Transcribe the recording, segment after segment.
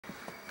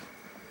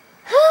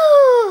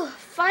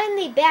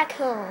finally back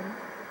home.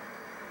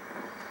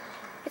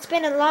 It's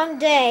been a long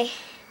day.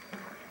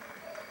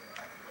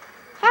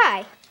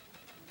 Hi.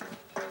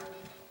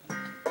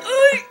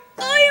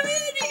 I'm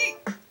Eddie.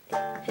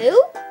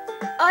 Who?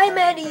 I'm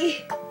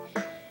Eddie.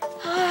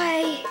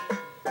 Hi.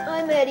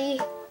 I'm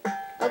Eddie.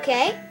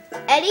 Okay.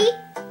 Eddie?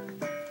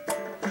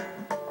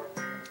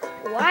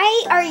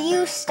 Why are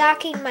you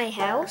stalking my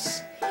house?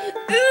 Ooh,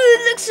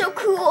 it looks so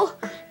cool.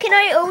 Can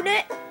I own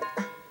it?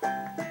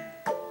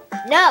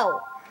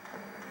 No.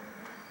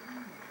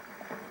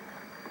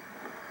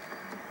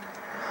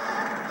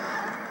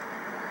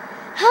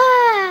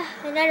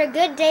 Another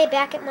good day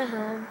back at my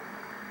home.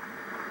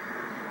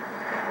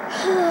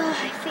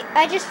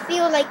 I just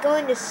feel like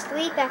going to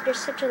sleep after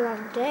such a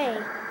long day.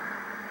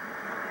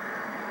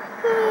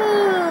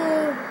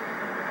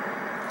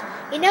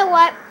 You know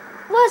what?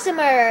 What's the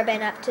murderer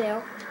been up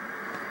to?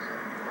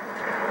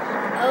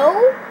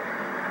 Oh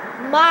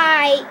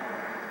my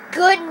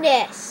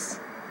goodness!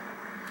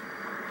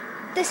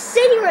 The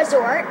city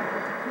resort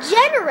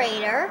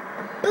generator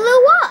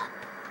blew up!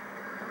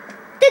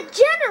 The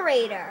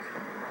generator!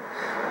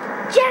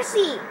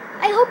 Jesse!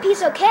 I hope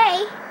he's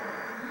okay.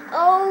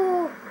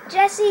 Oh,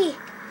 Jesse.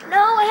 No,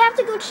 I have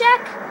to go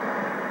check.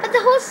 But the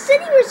whole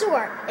city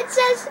resort, it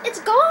says it's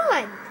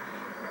gone.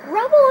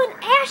 Rubble and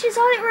ash is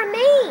all that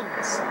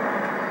remains.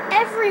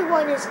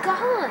 Everyone is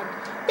gone.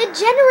 The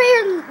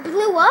generator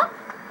blew up?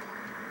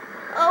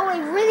 Oh, I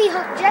really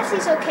hope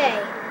Jesse's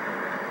okay.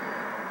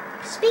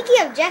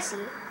 Speaking of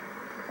Jesse,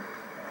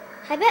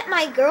 I bet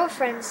my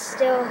girlfriend's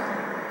still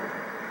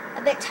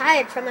a bit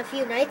tired from a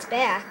few nights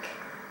back.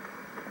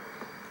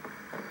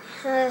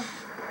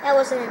 That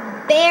was an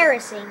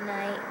embarrassing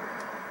night.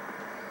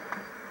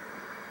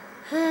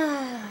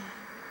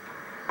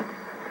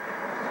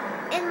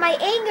 And my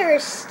anger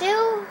is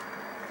still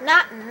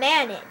not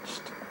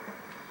managed.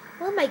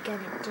 What am I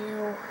gonna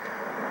do?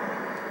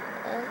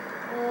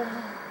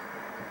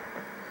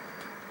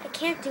 I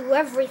can't do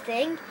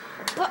everything,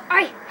 but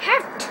I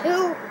have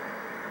to.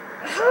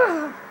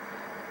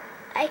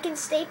 I can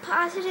stay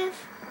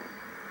positive.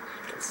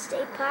 I can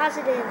stay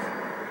positive.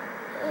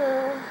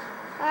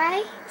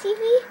 Hi,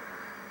 TV?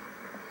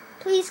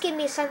 Please give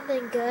me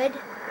something good.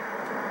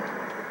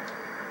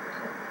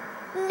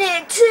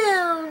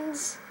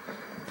 Nicktoons!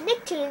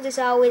 Nicktoons is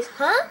always,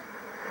 huh?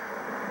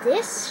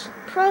 This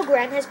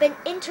program has been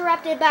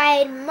interrupted by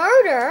a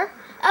murder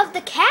of the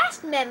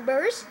cast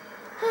members.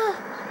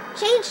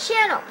 Change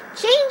channel.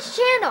 Change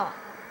channel.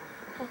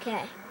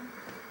 Okay.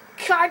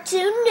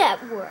 Cartoon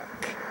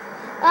Network.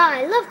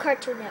 I love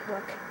Cartoon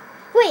Network.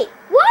 Wait,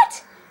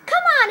 what?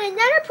 Come on,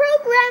 another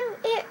program.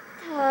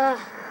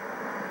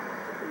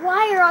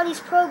 Why are all these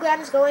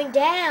programs going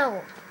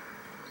down?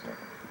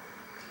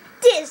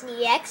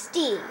 Disney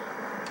XD.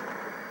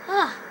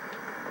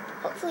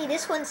 Hopefully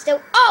this one's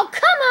still... Oh,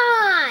 come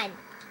on!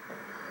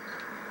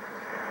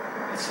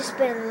 It's just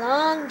been a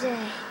long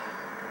day.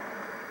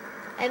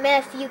 I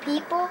met a few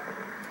people,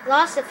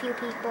 lost a few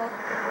people,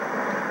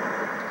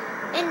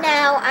 and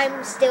now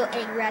I'm still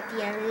angry at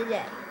the end of the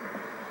day.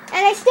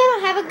 And I still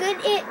don't have a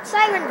good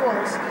siren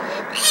voice.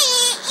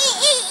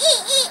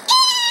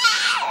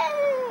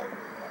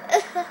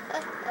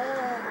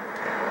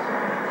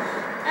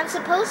 I'm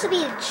supposed to be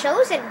the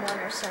chosen one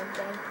or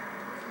something.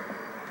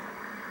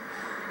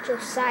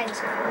 Josiah's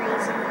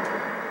crazy.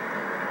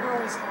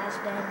 Always has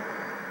been.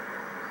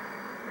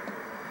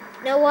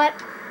 You know what?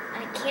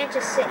 I can't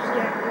just sit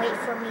here and wait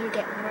for me to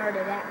get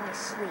murdered at my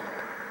sleep.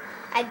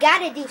 I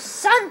gotta do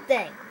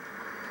something!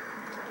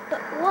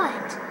 But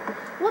what?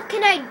 What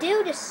can I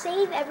do to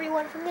save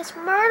everyone from this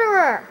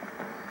murderer?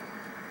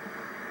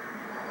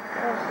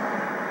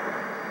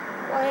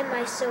 Why am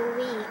I so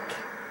weak?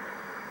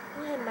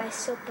 Why am I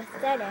so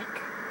pathetic?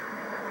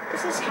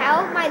 This is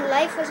how my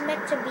life was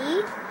meant to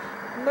be?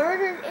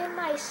 Murdered in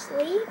my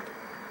sleep?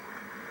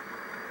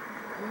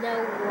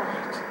 No,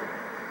 what?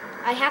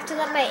 I have to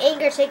let my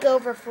anger take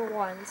over for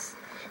once.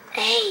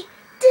 Hey,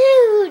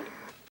 dude!